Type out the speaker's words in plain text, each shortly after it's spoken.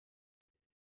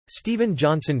Stephen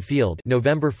Johnson Field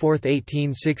 (November 4,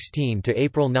 1816 to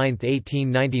April 9,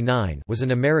 1899) was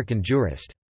an American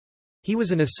jurist. He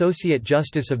was an Associate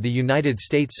Justice of the United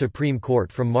States Supreme Court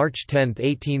from March 10,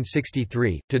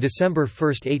 1863, to December 1,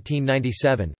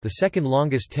 1897, the second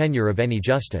longest tenure of any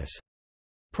justice.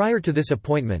 Prior to this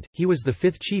appointment, he was the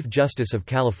fifth Chief Justice of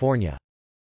California.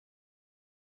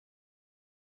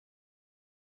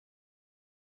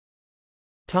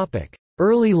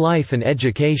 Early life and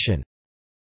education.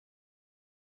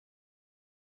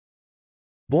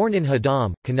 Born in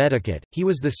Haddam, Connecticut, he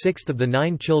was the sixth of the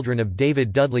 9 children of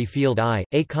David Dudley Field I,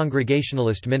 a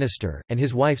Congregationalist minister, and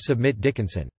his wife Submit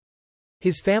Dickinson.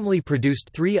 His family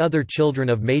produced 3 other children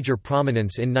of major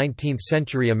prominence in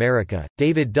 19th-century America,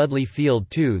 David Dudley Field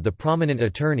II, the prominent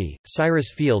attorney,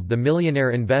 Cyrus Field, the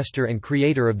millionaire investor and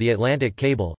creator of the Atlantic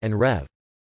Cable, and Rev.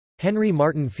 Henry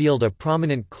Martin Field, a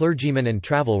prominent clergyman and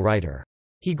travel writer.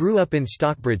 He grew up in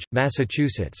Stockbridge,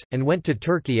 Massachusetts, and went to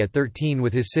Turkey at 13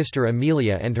 with his sister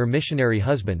Amelia and her missionary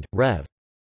husband, Rev.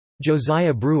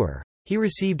 Josiah Brewer. He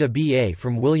received a B.A.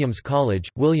 from Williams College,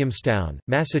 Williamstown,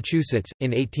 Massachusetts, in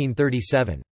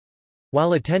 1837.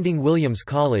 While attending Williams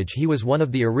College, he was one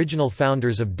of the original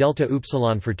founders of Delta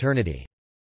Upsilon fraternity.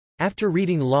 After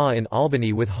reading law in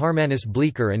Albany with Harmanus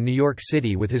Bleecker and New York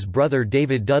City with his brother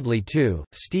David Dudley II,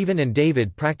 Stephen and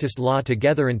David practiced law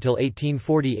together until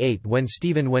 1848 when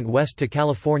Stephen went west to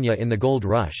California in the Gold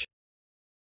Rush.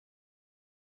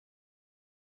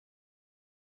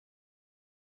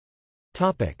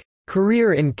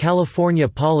 Career in California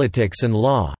politics and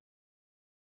law.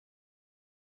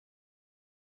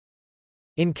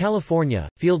 In California,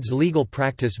 Field's legal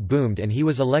practice boomed and he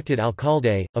was elected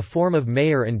alcalde, a form of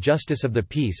mayor and justice of the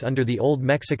peace under the old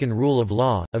Mexican rule of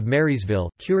law, of Marysville.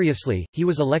 Curiously, he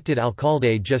was elected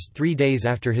alcalde just 3 days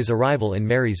after his arrival in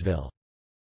Marysville.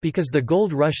 Because the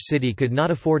Gold Rush city could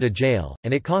not afford a jail,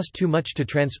 and it cost too much to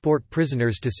transport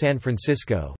prisoners to San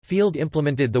Francisco, Field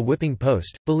implemented the whipping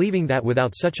post, believing that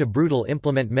without such a brutal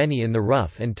implement many in the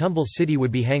rough-and-tumble city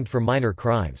would be hanged for minor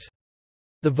crimes.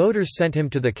 The voters sent him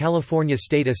to the California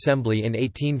State Assembly in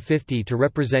 1850 to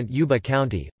represent Yuba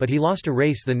County, but he lost a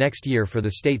race the next year for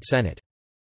the state Senate.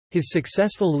 His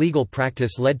successful legal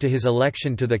practice led to his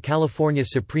election to the California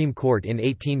Supreme Court in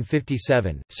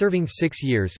 1857, serving 6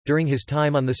 years. During his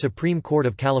time on the Supreme Court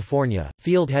of California,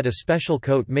 Field had a special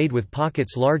coat made with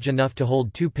pockets large enough to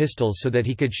hold 2 pistols so that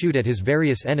he could shoot at his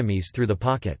various enemies through the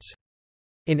pockets.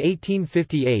 In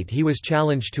 1858 he was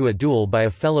challenged to a duel by a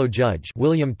fellow judge,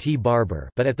 William T. Barber,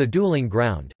 but at the dueling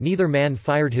ground, neither man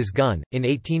fired his gun. In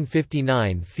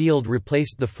 1859 Field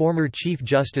replaced the former Chief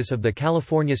Justice of the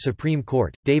California Supreme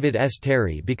Court, David S.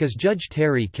 Terry, because Judge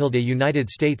Terry killed a United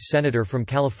States Senator from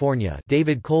California,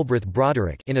 David Colbreth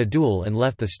Broderick, in a duel and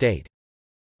left the state.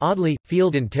 Oddly,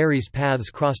 Field and Terry's paths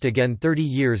crossed again 30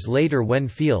 years later when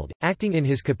Field, acting in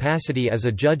his capacity as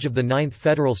a judge of the Ninth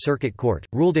Federal Circuit Court,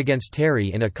 ruled against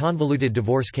Terry in a convoluted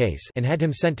divorce case and had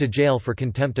him sent to jail for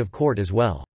contempt of court as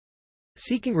well.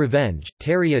 Seeking revenge,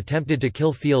 Terry attempted to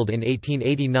kill Field in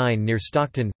 1889 near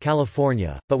Stockton,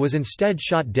 California, but was instead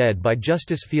shot dead by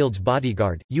Justice Field's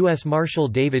bodyguard, U.S. Marshal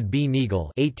David B.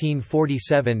 Neagle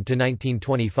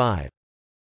 (1847–1925).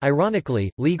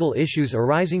 Ironically, legal issues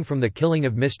arising from the killing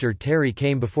of Mr. Terry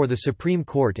came before the Supreme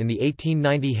Court in the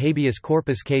 1890 habeas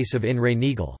corpus case of In re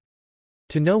Neagle.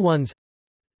 To no one's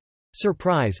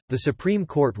surprise, the Supreme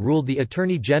Court ruled the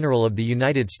Attorney General of the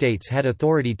United States had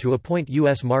authority to appoint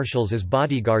U.S. Marshals as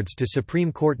bodyguards to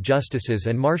Supreme Court justices,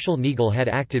 and Marshal Neagle had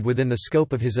acted within the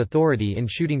scope of his authority in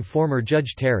shooting former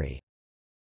Judge Terry.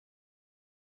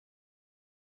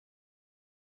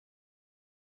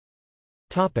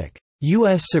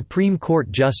 U.S. Supreme Court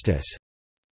Justice.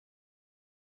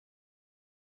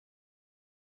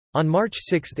 On March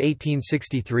 6,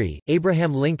 1863,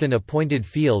 Abraham Lincoln appointed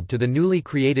Field to the newly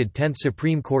created 10th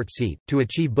Supreme Court seat, to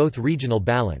achieve both regional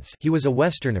balance, he was a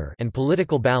Westerner, and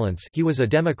political balance, he was a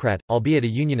Democrat, albeit a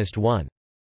Unionist one.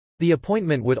 The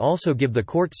appointment would also give the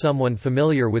court someone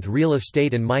familiar with real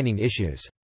estate and mining issues.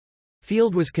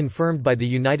 Field was confirmed by the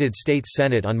United States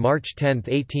Senate on March 10,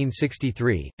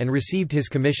 1863, and received his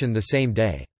commission the same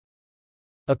day.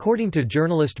 According to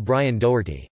journalist Brian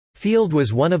Doherty, Field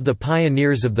was one of the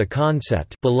pioneers of the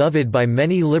concept, beloved by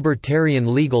many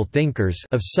libertarian legal thinkers,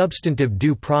 of substantive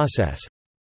due process,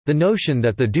 the notion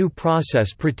that the due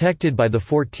process protected by the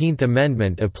 14th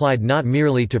Amendment applied not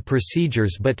merely to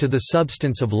procedures but to the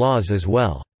substance of laws as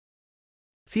well.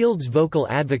 Field's vocal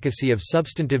advocacy of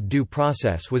substantive due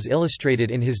process was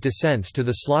illustrated in his dissents to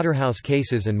the slaughterhouse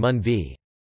cases and Munn v.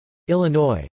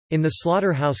 Illinois. In the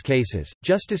slaughterhouse cases,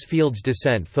 Justice Field's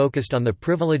dissent focused on the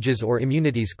Privileges or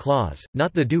Immunities Clause,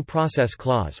 not the Due Process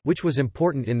Clause, which was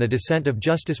important in the dissent of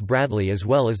Justice Bradley as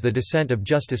well as the dissent of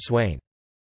Justice Swain.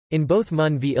 In both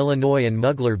Munn v. Illinois and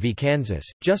Mugler v. Kansas,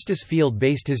 Justice Field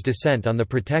based his dissent on the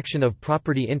protection of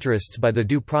property interests by the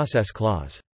Due Process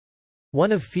Clause.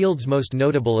 One of Field's most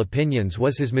notable opinions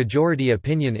was his majority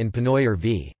opinion in Pennoyer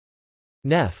v.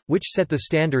 Neff, which set the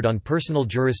standard on personal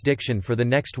jurisdiction for the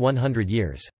next 100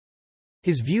 years.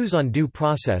 His views on due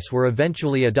process were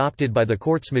eventually adopted by the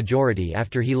court's majority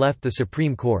after he left the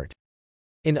Supreme Court.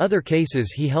 In other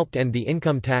cases he helped end the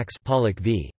income tax Pollock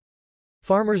v.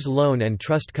 Farmers Loan and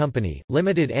Trust Company,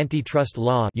 Limited Antitrust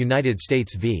Law United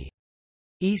States v.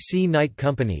 E. C. Knight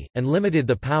Company, and limited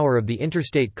the power of the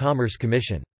Interstate Commerce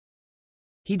Commission.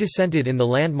 He dissented in the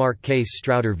landmark case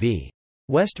Strouder v.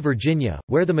 West Virginia,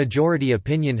 where the majority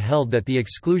opinion held that the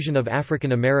exclusion of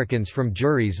African Americans from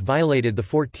juries violated the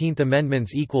 14th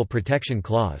Amendment's Equal Protection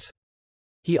Clause.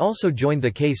 He also joined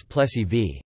the case Plessy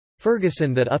v.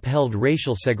 Ferguson that upheld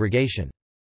racial segregation.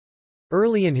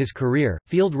 Early in his career,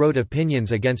 Field wrote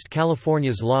opinions against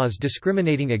California's laws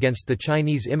discriminating against the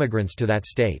Chinese immigrants to that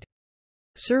state.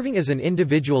 Serving as an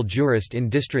individual jurist in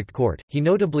district court, he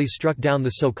notably struck down the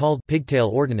so-called pigtail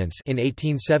ordinance in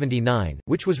 1879,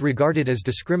 which was regarded as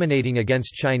discriminating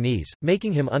against Chinese,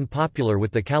 making him unpopular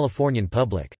with the Californian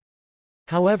public.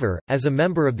 However, as a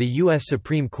member of the U.S.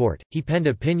 Supreme Court, he penned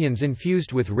opinions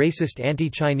infused with racist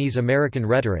anti-Chinese American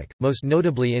rhetoric, most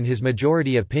notably in his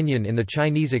majority opinion in the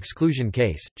Chinese exclusion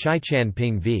case, Chai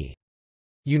Chan-ping v.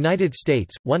 United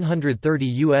States, 130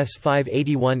 U.S.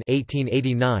 581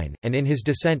 1889, and in his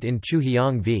dissent in Chu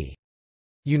Hiang v.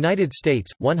 United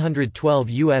States, 112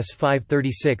 U.S.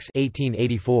 536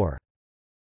 1884.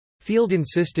 Field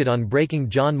insisted on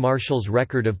breaking John Marshall's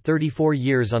record of 34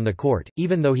 years on the court,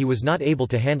 even though he was not able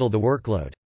to handle the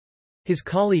workload. His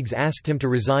colleagues asked him to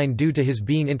resign due to his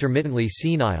being intermittently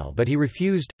senile, but he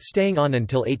refused, staying on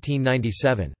until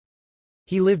 1897.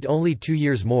 He lived only 2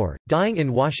 years more, dying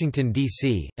in Washington,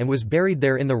 D.C., and was buried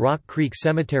there in the Rock Creek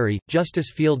Cemetery.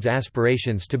 Justice Field's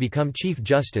aspirations to become Chief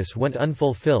Justice went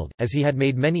unfulfilled, as he had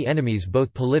made many enemies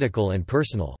both political and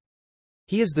personal.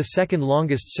 He is the second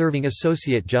longest-serving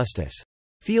Associate Justice.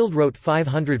 Field wrote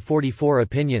 544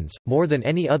 opinions, more than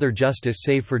any other justice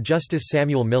save for Justice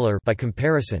Samuel Miller. By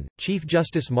comparison, Chief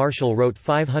Justice Marshall wrote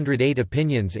 508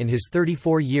 opinions in his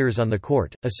 34 years on the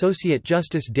court. Associate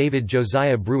Justice David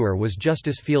Josiah Brewer was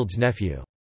Justice Field's nephew.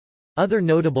 Other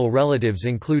notable relatives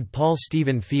include Paul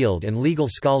Stephen Field and legal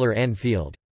scholar Ann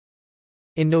Field.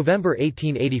 In November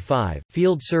 1885,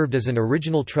 Field served as an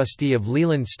original trustee of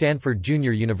Leland Stanford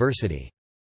Junior University.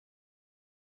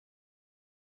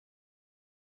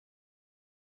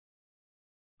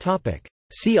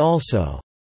 See also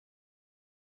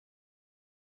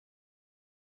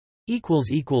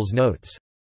Notes